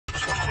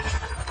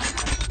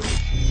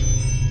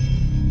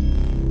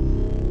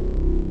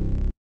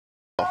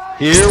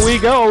Here we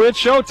go. It's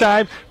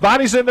showtime.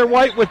 Bonnie's in their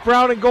white with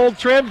brown and gold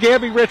trim.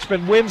 Gabby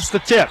Richmond wins the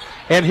tip.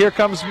 And here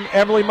comes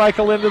Emily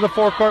Michael into the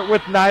forecourt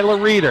with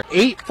Nyla Reeder.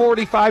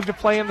 8:45 to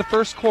play in the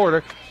first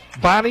quarter.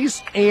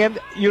 Bonnie's and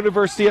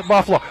University at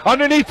Buffalo.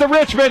 Underneath the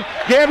Richmond.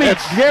 Gabby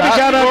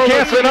got on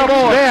Catherine up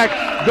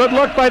back. Good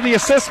look by the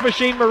assist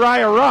machine,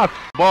 Mariah Ruff.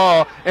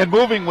 Ball and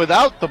moving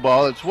without the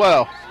ball as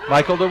well.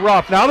 Michael to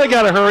Ruff. Now they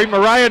got to hurry.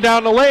 Mariah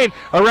down the lane.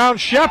 Around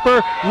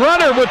Shepard.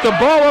 Runner with the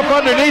ball up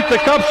underneath the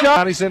cup shot.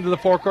 Bonnie's into the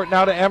forecourt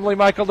now to Emily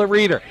Michael to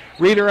Reeder.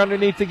 Reeder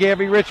underneath to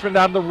Gabby Richmond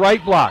on the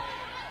right block.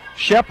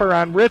 Shepard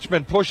on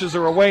Richmond pushes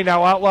her away.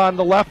 Now Outlaw in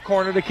the left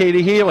corner to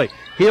Katie Healy.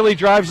 Healy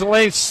drives the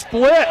lane,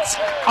 splits,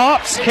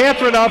 ups,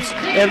 Catherine ups,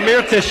 and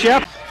Mirta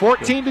Shep.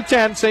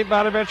 14-10, St.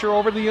 Bonaventure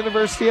over the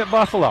University at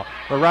Buffalo.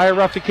 Mariah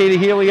Ruff to Katie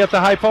Healy at the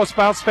high post,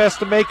 bounce pass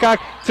to Maycock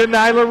to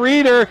Nyla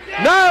Reeder.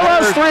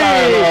 Nyla's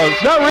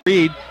three! No,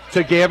 Reed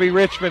to Gabby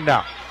Richmond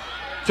now.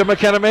 To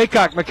McKenna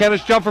Maycock.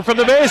 McKenna's jumper from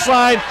the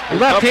baseline.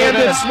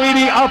 Left-handed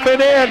Sweetie up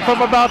and in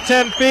from about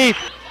 10 feet.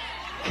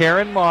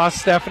 Karen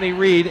Moss, Stephanie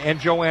Reed, and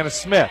Joanna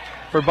Smith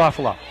for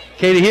Buffalo.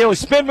 Katie Healy,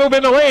 spin move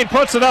in the lane,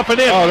 puts it up and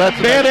in. Oh, that's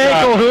a bad nice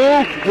ankle,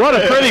 who? What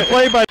a pretty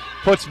play by.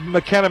 Puts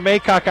McKenna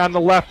Maycock on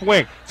the left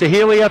wing. To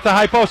Healy at the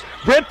high post.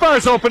 Brent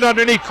Barr's open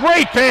underneath.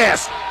 Great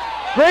pass.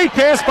 Great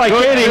pass by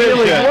Katie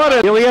Healy. What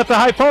a Healy at the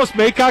high post.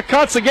 Maycock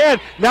cuts again.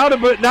 Now to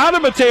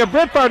Matea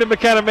Brent Barr to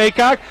McKenna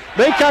Maycock.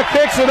 Maycock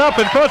picks it up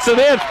and puts it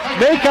in.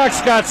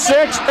 Maycock's got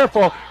 6.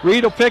 Careful.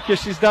 Reed will pick you.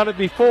 She's done it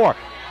before.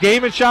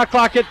 Game and shot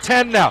clock at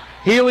 10 now.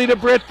 Healy to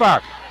Brent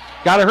Barr.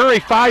 Got to hurry.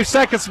 5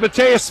 seconds.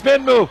 Matea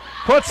spin move.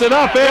 Puts it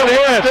up and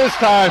in. This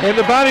time. And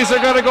the Bonnies are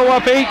going to go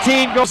up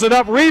 18. Goes it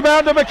up.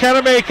 Rebound to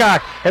McKenna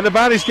Maycock. And the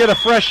Bonnies get a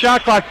fresh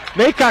shot clock.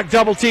 Maycock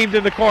double teamed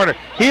in the corner.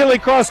 Healy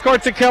cross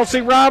court to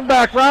Kelsey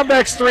Romback.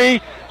 Romback's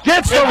three.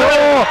 Gets the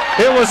roll.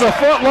 It was a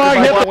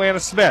foot-long hit.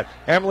 Joanna Smith.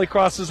 Emily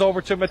crosses over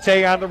to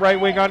Matea on the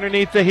right wing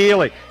underneath to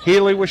Healy.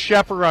 Healy with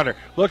Shepard runner.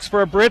 Looks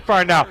for a Brit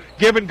Bar now.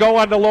 Give and go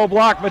on the low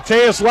block.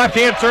 Matea's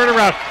left-hand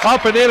turnaround.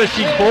 Up and in as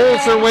she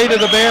bowls her way to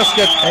the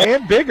basket.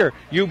 And bigger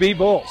UB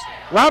Bulls.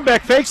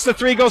 Romback fakes the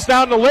three, goes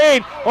down the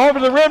lane.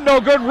 Over the rim,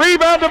 no good.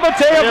 Rebound to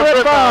Matea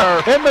Brit Bar.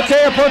 And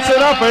Matea puts it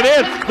up and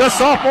in. The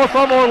sophomore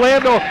from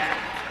Orlando.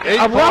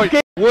 A rough game.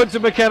 Wood to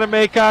McKenna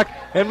Maycock,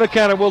 and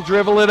McKenna will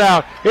dribble it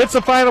out. It's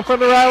the final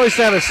from the Riley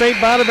Center. St.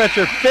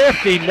 Bonaventure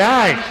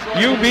 59,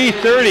 UB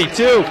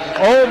 32.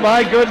 Oh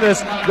my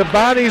goodness, the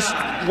Bonnies,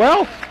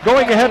 well,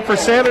 going ahead for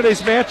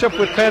Saturday's matchup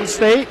with Penn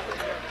State,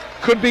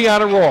 could be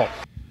on a roll.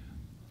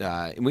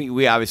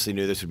 We obviously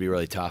knew this would be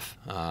really tough.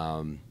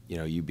 You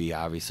know, UB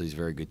obviously is a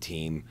very good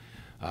team,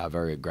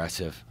 very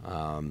aggressive.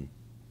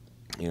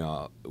 You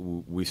know,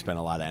 we spent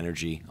a lot of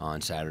energy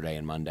on Saturday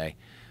and Monday.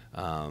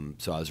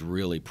 So I was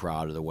really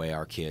proud of the way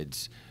our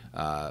kids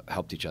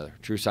helped each other.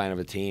 True sign of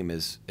a team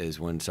is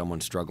when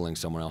someone's struggling,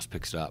 someone else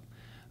picks it up,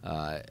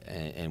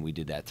 and we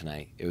did that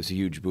tonight. It was a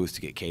huge boost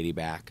to get Katie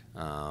back,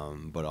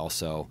 but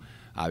also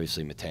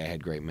obviously Matea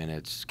had great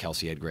minutes,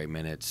 Kelsey had great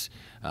minutes,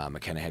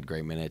 McKenna had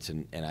great minutes,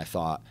 and I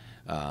thought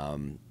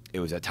it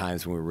was at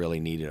times when we really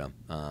needed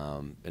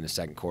them. In the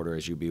second quarter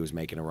as UB was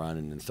making a run,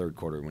 and in the third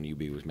quarter when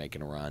UB was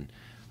making a run.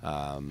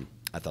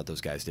 I thought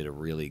those guys did a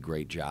really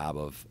great job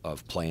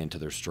of playing to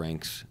their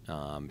strengths,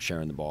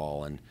 sharing the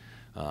ball, and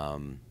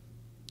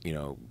you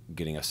know,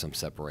 getting us some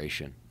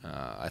separation.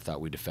 I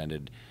thought we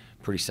defended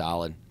pretty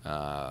solid.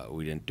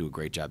 We didn't do a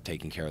great job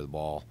taking care of the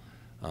ball,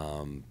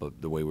 but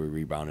the way we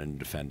rebounded and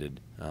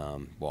defended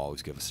will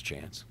always give us a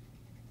chance.